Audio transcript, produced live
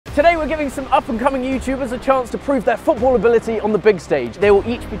Today we're giving some up-and-coming YouTubers a chance to prove their football ability on the big stage. They will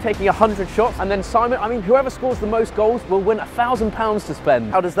each be taking 100 shots, and then whoever scores the most goals will win £1,000 to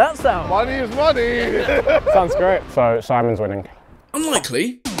spend. How does that sound? Money is money! Sounds great. So Simon's winning.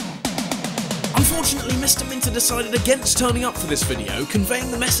 Unlikely. Unfortunately, Mr. Minter decided against turning up for this video, conveying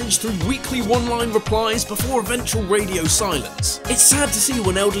the message through weekly one-line replies before eventual radio silence. It's sad to see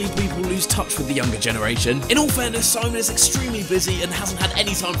when elderly people lose touch with the younger generation. In all fairness, Simon is extremely busy and hasn't had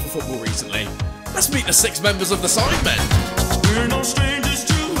any time for football recently. Let's meet the 6 members of the Sidemen. We're no strangers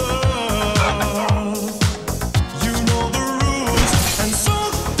to love. You know the rules, and so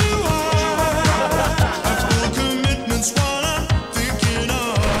do I. Have full commitments while I'm thinking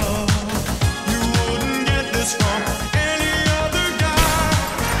of. From any other guy.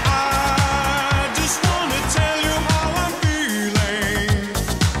 I just wanna tell you how I'm feeling.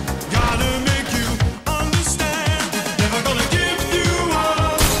 Gotta make you understand. Never gonna give you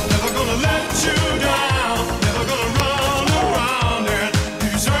up, never gonna let you down, never gonna run around and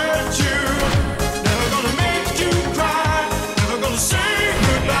desert you, never gonna make you cry, never gonna say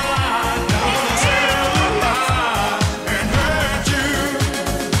goodbye, never gonna tell a lie and hurt you.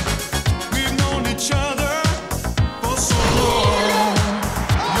 We've known each other.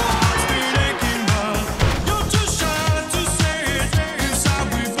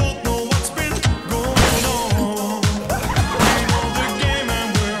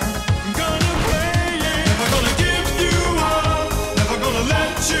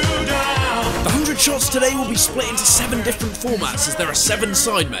 Shots today will be split into 7 different formats as there are 7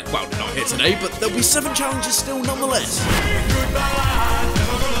 Sidemen. Well, not here today, but there'll be 7 challenges still nonetheless.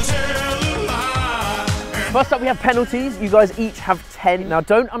 First up we have penalties. You guys each have 10. Now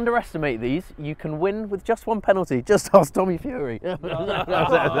don't underestimate these. You can win with just 1 penalty. Just ask Tommy Fury. Oh,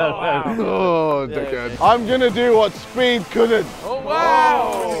 dickhead. I'm gonna do what Speed couldn't. Oh,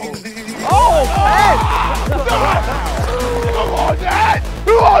 wow! Oh, man! Come on, Dad!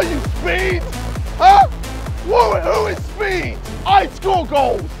 Who are you, Speed? Huh? Who is Speed? I score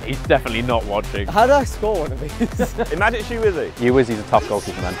goals! He's definitely not watching. How do I score one of these? Imagine it's you, Izzy. You Izzy's a tough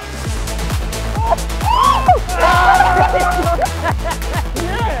goalkeeper, man.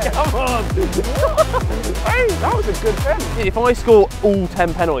 Yeah. Come on! Hey, that was a good pen. If I score all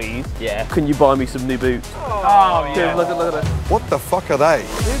 10 penalties, yeah, can you buy me some new boots? Oh, yeah. Look at it. What the fuck are they?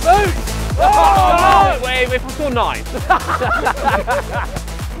 New boots! Oh, no! Wait, if I score 9.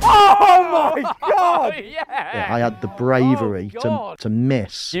 Oh my God! Yeah. I had the bravery to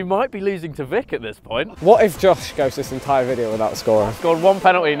miss. You might be losing to Vic at this point. What if Josh goes this entire video without scoring? Scored 1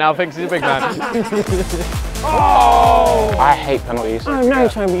 penalty, now thinks he's a big man. Oh! I hate penalties. Oh no,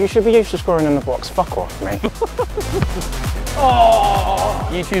 Toby, you should be used to scoring in the box. Fuck off, mate. Oh!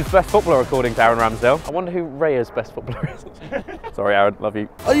 YouTube's best footballer according to Aaron Ramsdale. I wonder who Raya's best footballer is. Sorry, Aaron, love you.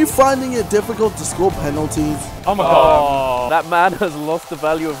 Are you finding it difficult to score penalties? Oh my God. That man has lost the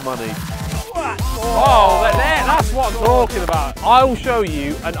value of money. Oh, that's what I'm talking about. I'll show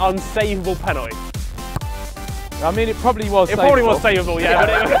you an unsavable penalty. I mean, it probably was savable. It probably was savable, yeah.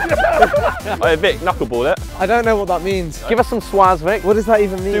 But Hey, Vic, knuckleball it. I don't know what that means. Give us some swaz, Vic. What does that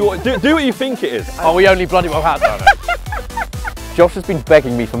even mean? Do what you think it is. Oh, we only bloody well had that. Josh has been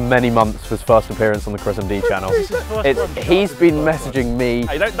begging me for many months for his first appearance on the Chris MD channel. He's been messaging me.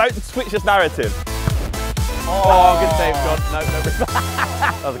 Hey, don't switch this narrative. Oh, good save, John. No.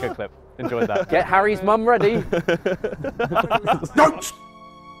 That was a good clip. Enjoyed that. Get Harry's mum ready. Don't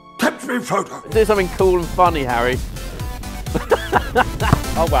tempt me, Frodo. Do something cool and funny, Harry.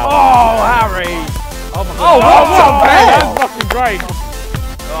 Oh, wow. Oh, Harry. Oh, my God. Oh, that's fucking great.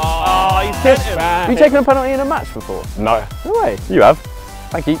 Oh, he's hit him. Have you taken a penalty in a match before? No. No way. You have.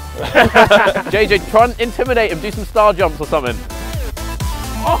 Thank you. JJ, try and intimidate him. Do some star jumps or something.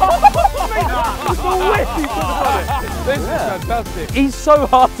 This is fantastic. He's so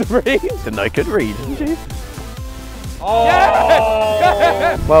hard to read. Didn't know he could read, didn't you? Oh!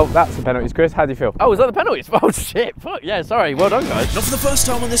 Yes! Well, that's the penalties, Chris. How do you feel? Oh, was that the penalties? Oh, shit. Fuck. Yeah, sorry. Well done, guys. Now, for the first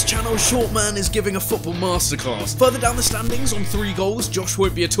time on this channel, Short Man is giving a football masterclass. Further down the standings, on 3 goals, Josh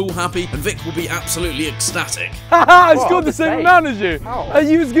won't be at all happy, and Vic will be absolutely ecstatic. I scored the same amount as you. And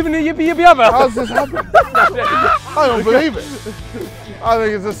you was giving a yippee yippee yabba. How's this happening? I don't believe it. I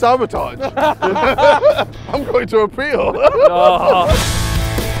think it's a sabotage. I'm going to appeal. Oh.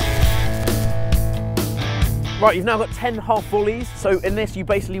 Right, you've now got 10 half volleys. So in this, you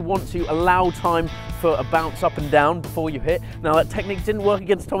basically want to allow time for a bounce up and down before you hit. Now that technique didn't work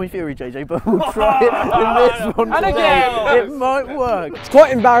against Tommy Fury, JJ, but we'll try it in this one and today. again. It might work. It's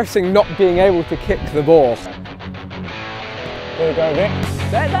quite embarrassing not being able to kick the ball. There we go, Vic.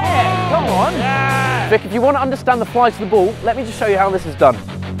 There, come on. Yeah. Vic, if you want to understand the flight of the ball, let me just show you how this is done.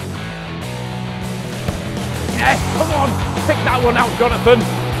 Yes, come on, pick that one out, Jonathan.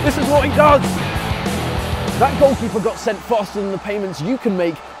 This is what he does. That goalkeeper got sent faster than the payments you can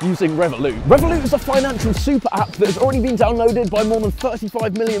make using Revolut. Revolut is a financial super app that has already been downloaded by more than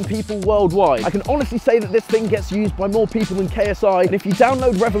 35 million people worldwide. I can honestly say that this thing gets used by more people than KSI, and if you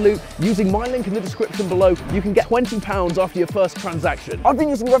download Revolut using my link in the description below, you can get £20 after your first transaction. I've been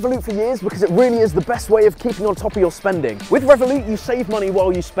using Revolut for years because it really is the best way of keeping on top of your spending. With Revolut, you save money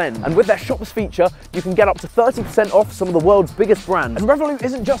while you spend, and with their shoppers feature, you can get up to 30% off some of the world's biggest brands. And Revolut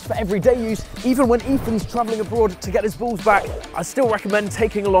isn't just for everyday use. Even when Ethan's traveling abroad to get his balls back, I still recommend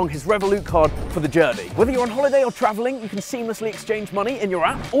taking along his Revolut card for the journey. Whether you're on holiday or traveling, you can seamlessly exchange money in your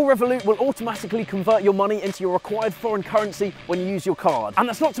app, or Revolut will automatically convert your money into your required foreign currency when you use your card. And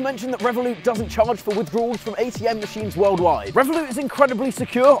that's not to mention that Revolut doesn't charge for withdrawals from ATM machines worldwide. Revolut is incredibly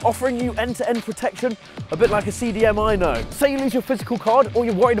secure, offering you end-to-end protection, a bit like a CDM I know. Say you lose your physical card or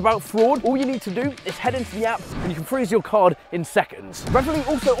you're worried about fraud, all you need to do is head into the app and you can freeze your card in seconds. Revolut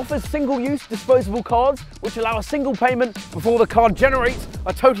also offers single-use disposable cards, which allow a single payment before the card generates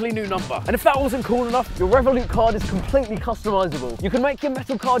a totally new number. And if that wasn't cool enough, your Revolut card is completely customizable. You can make your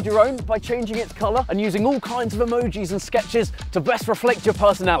metal card your own by changing its color and using all kinds of emojis and sketches to best reflect your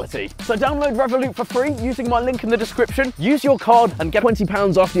personality. So download Revolut for free using my link in the description, use your card and get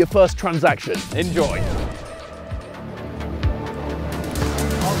 £20 after your first transaction. Enjoy.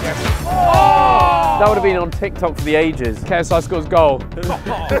 Oh! That would have been on TikTok for the ages. KSI scores goal.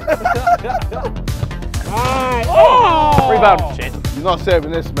 Oh! Rebound. Shit. You're not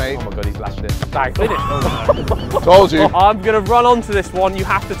saving this, mate. Oh my god, he's lashed it. Bang. Told you. I'm going to run onto this one. You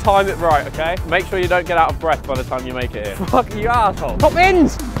have to time it right, okay? Make sure you don't get out of breath by the time you make it here. Fuck you, asshole. Top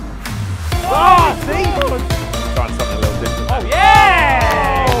ins! Oh, see? Trying something a little different. Oh,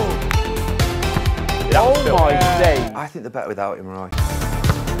 yeah! Oh my day. I think they're better without him, right?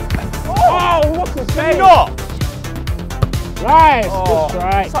 Oh, what's the thing? Not! Right, good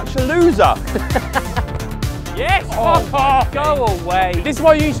strike. Such a loser. Yes, fuck off, go away. This is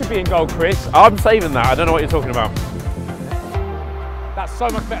why you should be in goal, Chris. I'm saving that. I don't know what you're talking about. That's so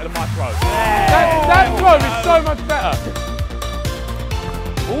much better than my throw. Yeah. That throw is so much better.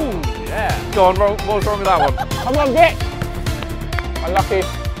 Ooh, yeah. Go on, what was wrong with that one? Come on, Vic. Unlucky.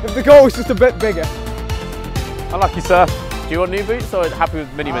 If the goal was just a bit bigger. Unlucky, sir. Do you want new boots or happy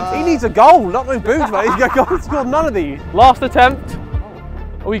with mini mints? He needs a goal, not those boots, mate. He's got scored none of these. Last attempt.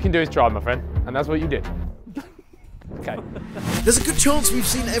 All you can do is try, my friend, and that's what you did. Okay. There's a good chance we've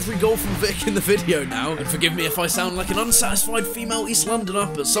seen every goal from Vic in the video now, and forgive me if I sound like an unsatisfied female East Londoner,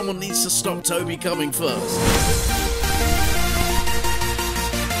 but someone needs to stop Toby coming first.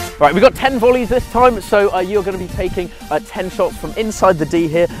 Right, we've got 10 volleys this time, so you're going to be taking 10 shots from inside the D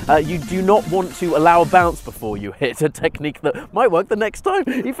here. You do not want to allow a bounce before you hit, a technique that might work the next time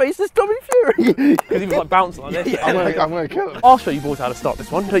he faces Tommy Fury. Because he was like bouncing like this. Yeah. I'm going to kill him. I'll show you boys how to start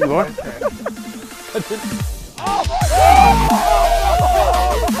this one, don't you worry.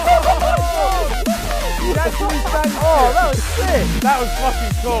 Oh, that was sick. That was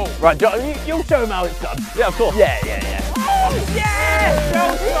fucking cool. Right, you'll show him how it's done. Yeah, of course. Yeah. Oh, yes!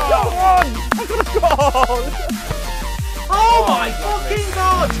 Well done! I got a goal! Oh my fucking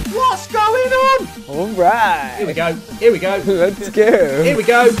god! What's going on? All right. Here we go. Here we go. Let's go. Here we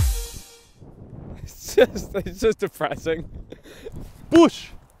go. It's just depressing. Bush.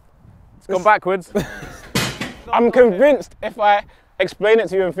 It's gone backwards. I'm convinced if I explain it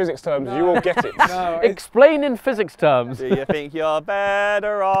to you in physics terms, you will get it. No, explain in physics terms. Do you think you're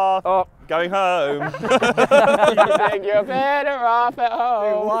better off going home? You think you're better off at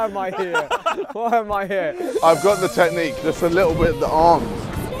home? Dude, why am I here? Why am I here? I've got the technique, just a little bit of the arms.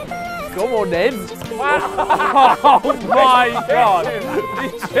 Come on then. Wow. Oh my god. He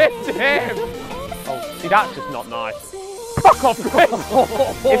tripped him. Oh, see, that's just not nice. Fuck off, Chris.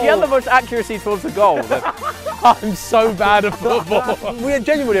 If you had the most accuracy towards the goal, then I'm so bad at football. we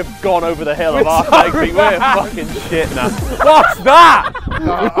genuinely have gone over the hill of our technique. We're fucking shit now. What's that?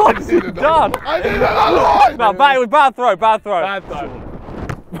 What's he done? I did that No, it was bad throw, bad throw. Bad throw.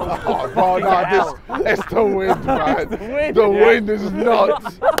 Oh, no, it's the wind, man. The wind is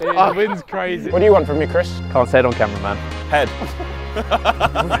nuts. The wind's crazy. What do you want from me, Chris? Can't say it on camera, man. Head.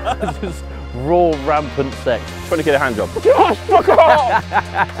 Just raw, rampant sex. Trying to get a hand job. Josh, fuck off!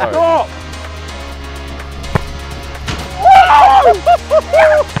 Stop!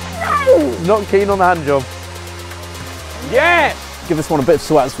 Not keen on the hand job. Yes! Give this one a bit of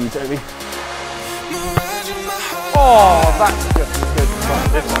swats for you, Toby. Oh, that's just as good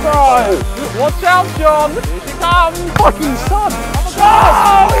as fun. Watch out, John! Here she comes! Fucking son!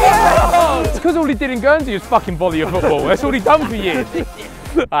 Oh, yeah! It's because all he did in Guernsey was fucking volley of football. That's all he'd done for years.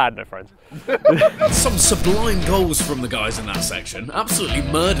 I had no friends. Some sublime goals from the guys in that section. Absolutely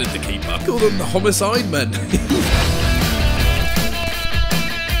murdered the keeper. Call them the homicide men.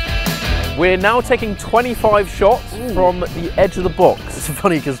 We're now taking 25 shots from the edge of the box. It's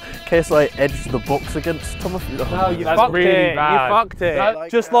funny because KSI edged the box against Tommy Fury. No, you fucked it. You fucked it.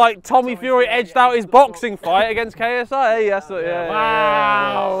 Just like Tommy Fury edged out his boxing fight against KSI. Hey, that's what, yeah,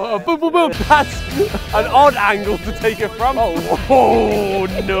 wow. Boom, boom, boom. That's an odd angle to take it from. Oh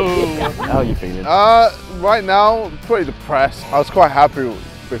no. How are you feeling? Right now, pretty depressed. I was quite happy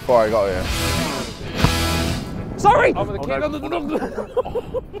before I got here. Sorry!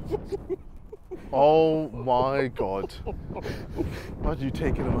 Oh my god. Why did you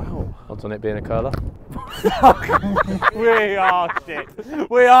take him out? Odds on it being a curler. We are shit.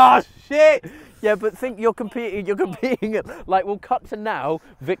 We are shit! Yeah, but think you're competing at, like, we'll cut to now,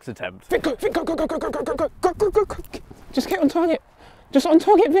 Vic's attempt. Vic, go. Just get on target. Just on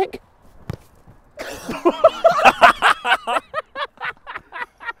target, Vic.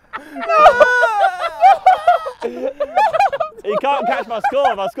 He can't catch my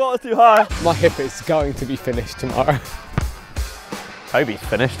score. My score is too high. My hip is going to be finished tomorrow. Toby's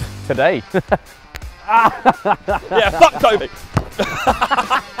finished today. Yeah, fuck Toby.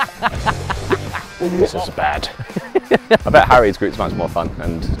 This is bad. I bet Harry's group's much more fun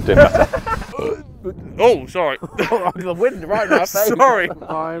and doing better. Oh, sorry. The wind right now. Sorry.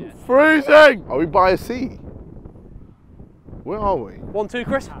 I'm freezing! Are we by a sea? Where are we? 1-2,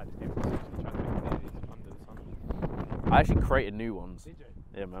 Chris. I actually created new ones. Did you?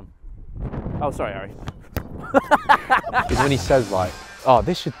 Yeah, man. Oh, sorry, Harry. Is when he says like, oh,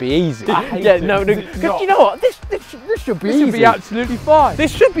 this should be easy. Yeah, no, because you know what? This should be easy. This should be absolutely fine.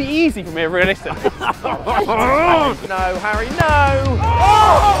 This should be easy for me, realistically. No, Harry, no!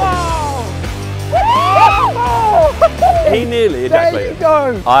 He nearly ejaculated.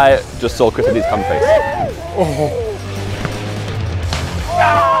 There you go. I just saw Chris Lee's cum face.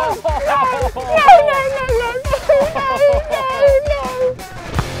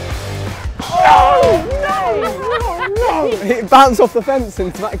 It bounced off the fence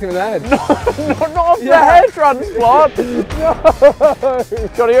and smacked him in the head. No, not off the hair transplant. No.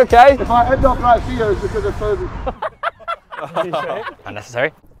 Johnny, you okay? If I end up like Theo, it's because of Toby.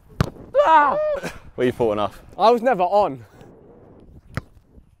 Unnecessary. Well, you thought enough. I was never on.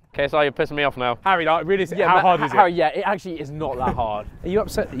 KSI, you're pissing me off now. Harry, like, really, Yeah, how hard is it? Harry, yeah, it actually is not that hard. Are you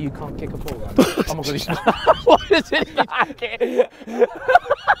upset that you can't kick a ball? Oh my god, What is it?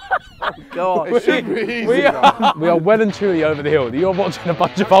 Oh god. It should be easy. we are well and truly over the hill. You're watching a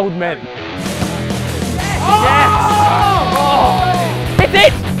bunch of old men. Yes! Hit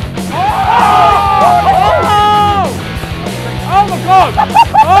it! Oh my god!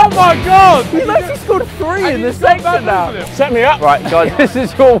 Oh my god! He's actually scored 3 in this section now. Set me up. Right, guys, this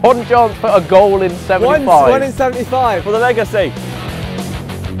is your one chance for a goal in 75. One in 75. For the legacy.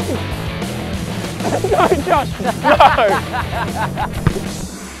 No, Josh! No!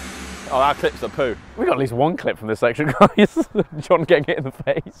 Oh, that clip's the poo. We got at least one clip from this section, guys. John getting hit in the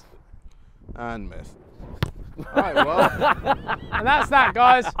face. And missed. Alright, well. And that's that,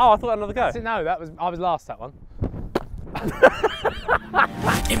 guys. Oh, I thought another go. No, I was last that one.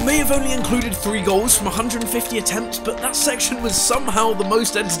 It may have only included 3 goals from 150 attempts, but that section was somehow the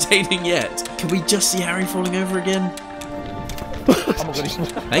most entertaining yet. Can we just see Harry falling over again?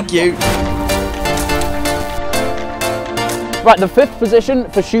 Thank you. Right, the 5th position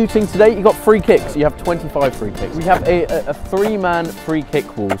for shooting today, you got free kicks. You have 25 free kicks. We have a 3-man free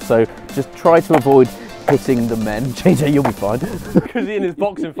kick wall, so just try to avoid hitting the men. JJ, you'll be fine. Because in his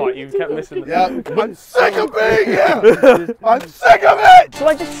boxing fight, you kept missing them. Yeah, I'm sick of being here! I'm sick of it! Shall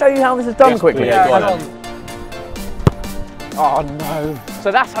I just show you how this is done quickly? Yeah, Go come on. Oh no.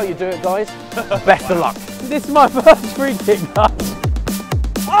 So that's how you do it, guys. Best of luck. This is my first free kick, guys.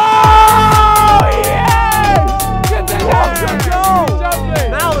 Oh, yes!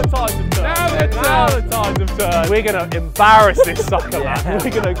 Now the times have turned. Now the times have turned. We're going to embarrass this sucker, man.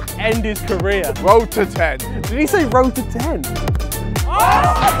 We're going to end his career. Road to 10. Did he say road to 10?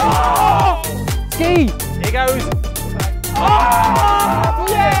 Oh! Ski. Here goes. Oh!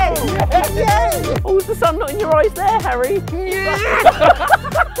 Yes! Yes! Yes! Oh, was the sun not in your eyes there, Harry?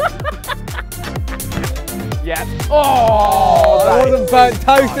 Yeah. Oh, that wasn't burnt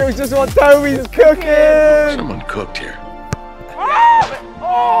toast, it was just what Toby's cooking. Someone cooked here.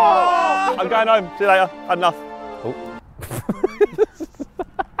 Oh! I'm going home. See you later. Had enough.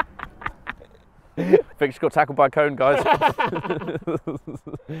 Vic just got tackled by a cone, guys.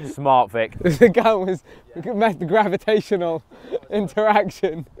 Smart, Vic. The gun was the gravitational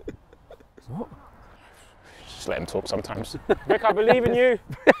interaction. What? Just let him talk sometimes. Vic, I believe in you.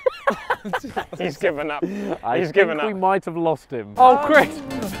 He's given up. He's given up. We might have lost him. Oh, Chris!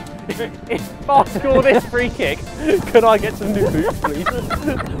 If I score this free kick, can I get some new boots, please?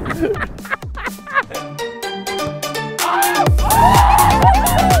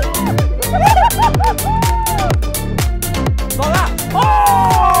 Like that!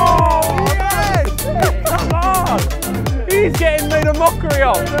 Oh! Yes! Come on! He's getting made a mockery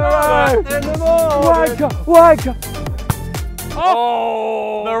of. Wanker!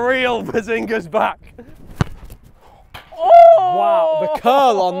 Oh! The real Bazinga's back. Oh! Wow, the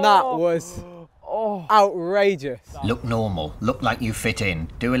curl on that was outrageous. Look normal. Look like you fit in.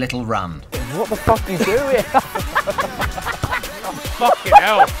 Do a little run. What the fuck are you doing? Fucking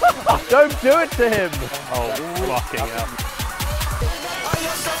hell. Don't do it to him. Oh, fucking hell.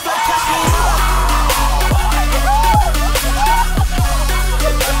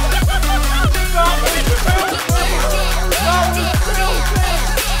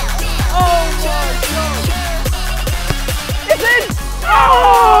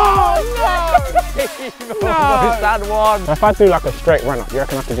 Oh no! That one. If I do like a straight run up, you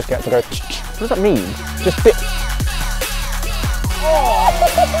reckon I can just get to go? What does that mean? Just fit.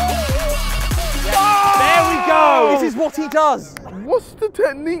 There we go! This is what he does. What's the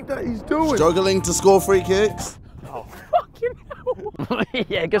technique that he's doing? Struggling to score free kicks. Oh, fucking hell.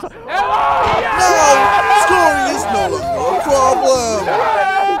 Yeah, guess what? Scoring is no longer a problem.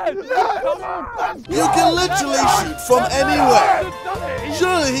 You can literally shoot from anywhere.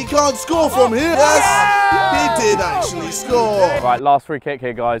 Surely he can't score from here. Yes, he did actually score. Right, last free kick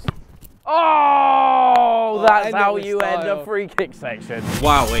here, guys. Oh, that's how you end a free kick section.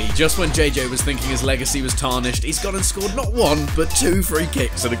 Wowee, just when JJ was thinking his legacy was tarnished, he's gone and scored not one, but 2 free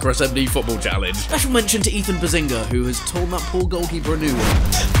kicks at a Chris MD football challenge. Special mention to Ethan Bazinga, who has torn that poor goalkeeper a new one.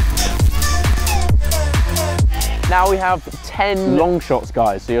 Now we have 10 long shots,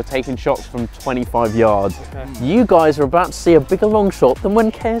 guys, so you're taking shots from 25 yards. Okay. You guys are about to see a bigger long shot than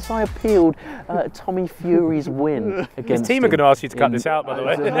when KSI appealed Tommy Fury's win against his team are going to ask you to cut this out, by the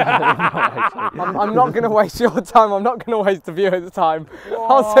way. I'm not going to waste your time. I'm not going to waste the viewer's time.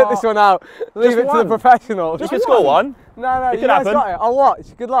 I'll set this one out. Leave it to the professionals. You can score one. No, you guys got it. I'll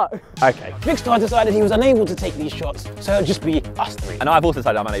watch. Good luck. Okay. Vikkstar decided he was unable to take these shots, so it'll just be us 3. And I've also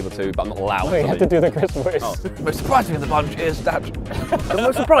decided I'm unable to, but I'm not allowed to. You have to do the Chris voice. Oh. The most surprising of the bunch is that... the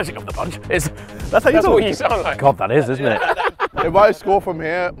most surprising of the bunch is... That's how you talk. What you sound like. God, that is, isn't it? If I score from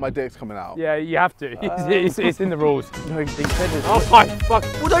here, my dick's coming out. Yeah, you have to. It's in the rules. No, he said it. Oh my fuck.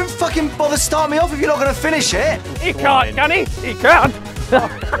 Well, don't fucking bother starting me off if you're not going to finish it. He can't, can he? He can't.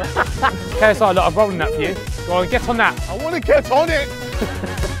 KSI, look, I've rolled in that for you. Go on, get on that. I want to get on it.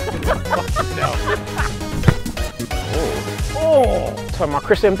 Oh. Turn my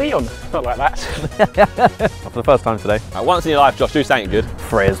Chris MD on. Not like that. For the first time today. Once in your life, Josh, do something good.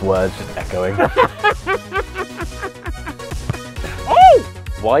 Freya's words just echoing. Oh!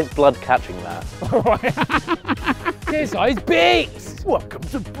 Why is blood catching that? KSI is beats. Welcome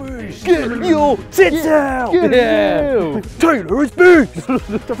to Boost. Get your tits out. Get yeah. Taylor is Boost.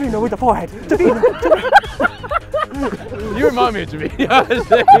 Davina with the forehead. Davina. You remind me of Davina.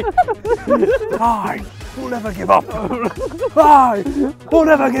 I will never give up. I will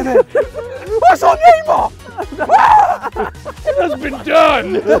never give in. What's on neighbour? It has been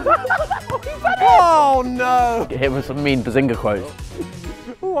done. Oh no. Get hit with some mean Bazinga quotes.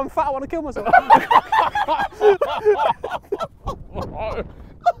 Oh, I'm fat, I want to kill myself.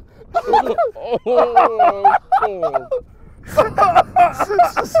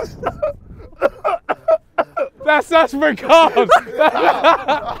 That's for God.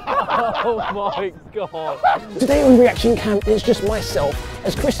 Oh my God. Today on Reaction Camp, it's just myself,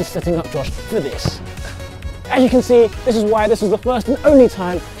 as Chris is setting up Josh for this. As you can see, this is why this is the first and only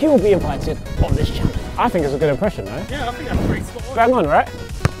time he will be invited on this channel. I think it's a good impression, though. Yeah, I think that's pretty spot on. Bang on, right?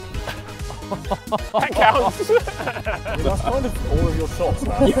 That counts. That's kind of all of your shots,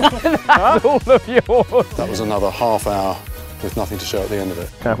 man. That's all of yours. That was another half hour with nothing to show at the end of it.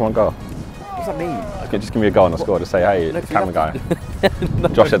 Can I have one goal? What does that mean? Okay, just give me a goal and I'll score. Just say, hey, No, camera guy. No.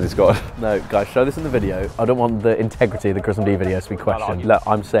 Josh said he scored. No, guys, show this in the video. I don't want the integrity of the Chris MD videos to be questioned. Look,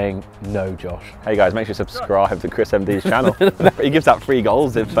 I'm saying no, Josh. Hey guys, make sure you subscribe to Chris MD's channel. He gives out 3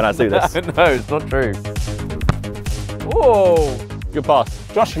 goals when I do this. No, it's not true. Oh. Good pass.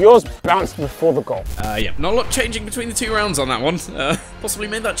 Josh, yours bounced before the goal. Yeah, not a lot changing between the 2 rounds on that one. Possibly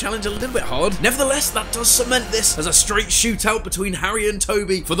made that challenge a little bit hard. Nevertheless, that does cement this as a straight shootout between Harry and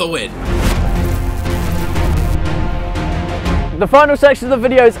Toby for the win. The final section of the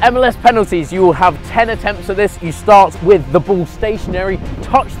video is MLS penalties. You will have 10 attempts at this. You start with the ball stationary,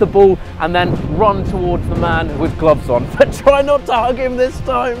 touch the ball, and then run towards the man with gloves on. But try not to hug him this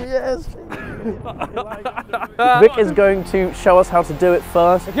time, yes. Vic is going to show us how to do it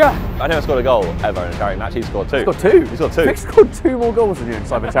first. Yeah. I never scored a goal ever in a charity match. He scored 2. He scored 2? He scored 2. Vic scored 2 more goals than you in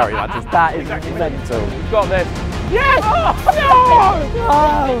Sidemen charity matches. That is mental. You've got this. Yes! Oh,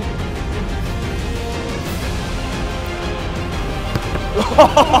 no! Oh,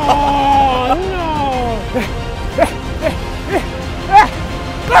 no!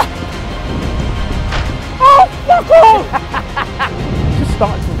 Oh, fuck off! Just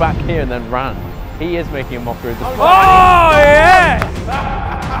started from back here and then ran. He is making a mockery of the Oh, yes!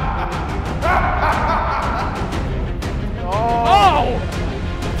 Oh!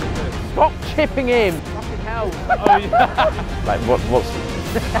 Stop chipping him! Fucking hell. Oh, yeah. Like, what's...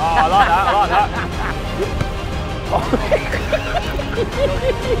 Oh, I like that, I like that.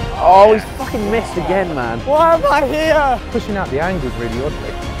 Oh, he's fucking missed again, man. Why am I here? Pushing out the angles really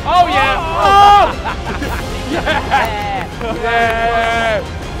oddly. Oh, yeah! Oh! Yeah! Yeah!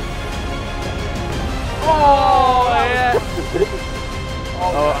 Oh, yeah!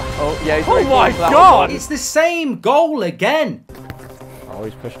 Oh, yeah, he's oh my God! It's the same goal again. Oh,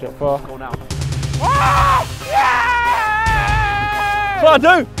 he's pushed it far. Go now. Oh, yeah! That's what I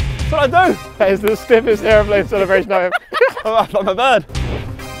do! That's what I do! That is the stiffest airplane celebration I've ever... I'm like my bird.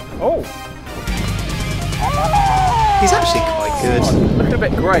 Oh! He's actually quite good. Looking a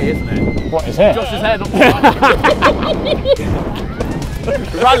bit grey, isn't it? What, his hair? Josh's hair, not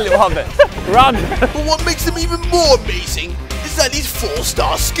Run, little hobbit. Run! But what makes him even more amazing is that he's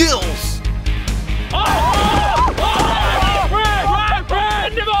 4-star skills.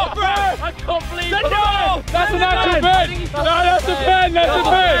 I can't believe it! That's an actual pen! No, that's a pen! That's a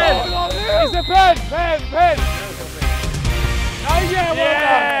pen! It's a pen! Pen! Oh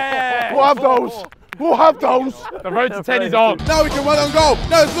yeah! We'll have those. We'll have those. The road to 10 is on. Now we can run on goal.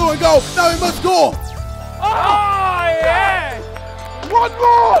 Now it's blue and goal. Now we must score. Oh yeah! One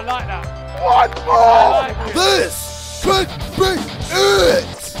more. I like that. One more. Like This could be it.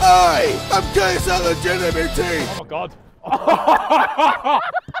 I am KSL legitimacy. Oh my God.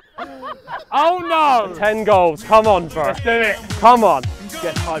 Oh no! 10 goals. Come on, bro. Let's do it. Come on.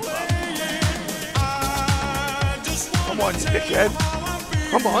 get hyper. Come on, you dickhead.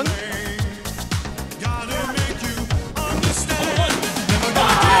 Come on.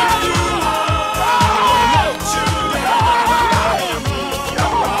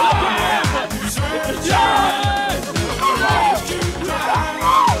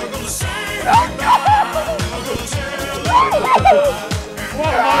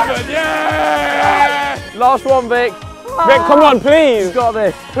 Yeah! Last one, Vic. Vic, come on, please. You've got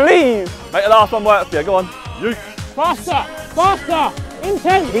this. Please. Make the last one work for you. Go on. You. Faster. Faster.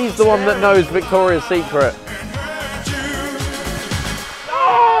 Intense. He's the one that knows Victoria's secret.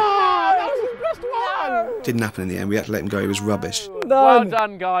 Didn't happen in the end. We had to let him go. He was rubbish. Well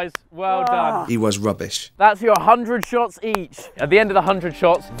done, guys. Well done. He was rubbish. That's your 100 shots each. At the end of the 100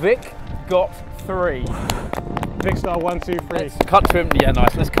 shots, Vic got 3. Vikkstar 1, 2, 3. Let's cut to him. Yeah,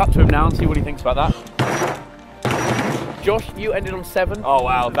 nice. Let's cut to him now and see what he thinks about that. Josh, you ended on 7. Oh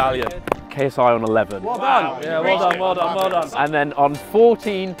wow, valiant. KSI on 11. Well done. Yeah, well done, well done, well done. And then on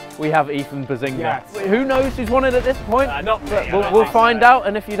 14, we have Ethan Bazinga. Yes. Who knows who's won it at this point? Not me. We'll find out,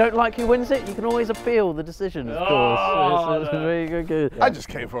 and if you don't like who wins it, you can always appeal the decision, of course. Very good. I just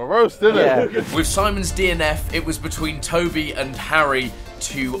came for a roast, didn't I? With Simon's DNF, it was between Toby and Harry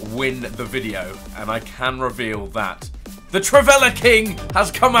to win the video, and I can reveal that the Trevella King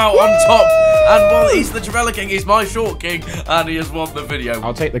has come out on top, and while he's the Trevella King, he's my short king, and he has won the video.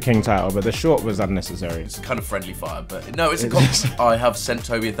 I'll take the king title, but the short was unnecessary. It's kind of friendly fire, but no, it's a compliment. I have sent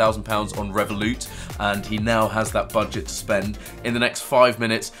Toby £1,000 on Revolut, and he now has that budget to spend. In the next 5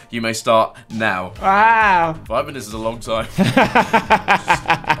 minutes, you may start now. Wow. 5 minutes is a long time.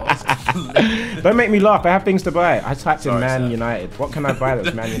 Don't make me laugh. I have things to buy. I typed in Man United. What can I buy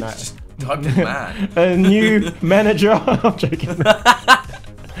that's Man United? Type in man. A new manager. I'm joking.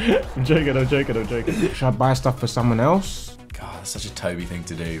 I'm joking. Should I buy stuff for someone else? God, that's such a Toby thing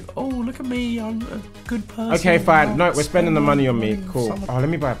to do. Oh, look at me. I'm a good person. Okay, fine. No, we're spending the money on me. Cool. Oh, let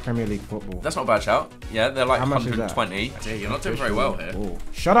me buy a Premier League football. That's not a bad shout. Yeah, they're like How much is 120. Dear, you're not doing very well here. Ooh.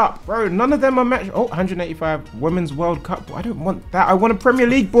 Shut up, bro. None of them are match. Oh, 185 Women's World Cup. I don't want that. I want a Premier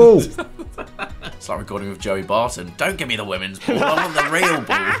League ball. It's like recording with Joey Barton. Don't give me the women's ball, I want the real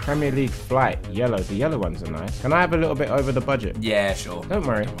ball. Premier League flight, yellow. The yellow ones are nice. Can I have a little bit over the budget? Yeah, sure. Don't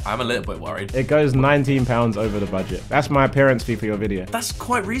worry. I'm a little bit worried. It goes £19 over the budget. That's my appearance fee for your video. That's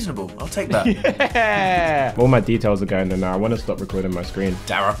quite reasonable. I'll take that. Yeah. All my details are going there now. I want to stop recording my screen.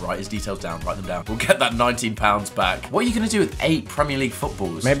 Darragh, write his details down. Write them down. We'll get that £19 back. What are you going to do with 8 Premier League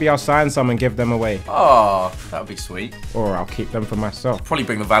footballs? Maybe I'll sign some and give them away. Oh, that would be sweet. Or I'll keep them for myself. Probably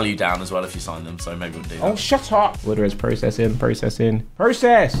bring the value down as well if you sign them, so maybe we'll do that. Oh, shut up. Order is processing, processing.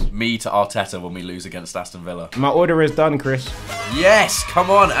 Process! Me to Arteta when we lose against Aston Villa. My order is done, Chris. Yes, come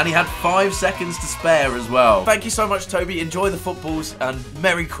on. And he had 5 seconds to spare as well. Thank you so much, Toby. Enjoy the footballs and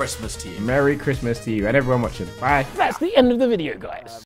Merry Christmas to you. Merry Christmas to you and everyone watching. Bye. That's the end of the video, guys.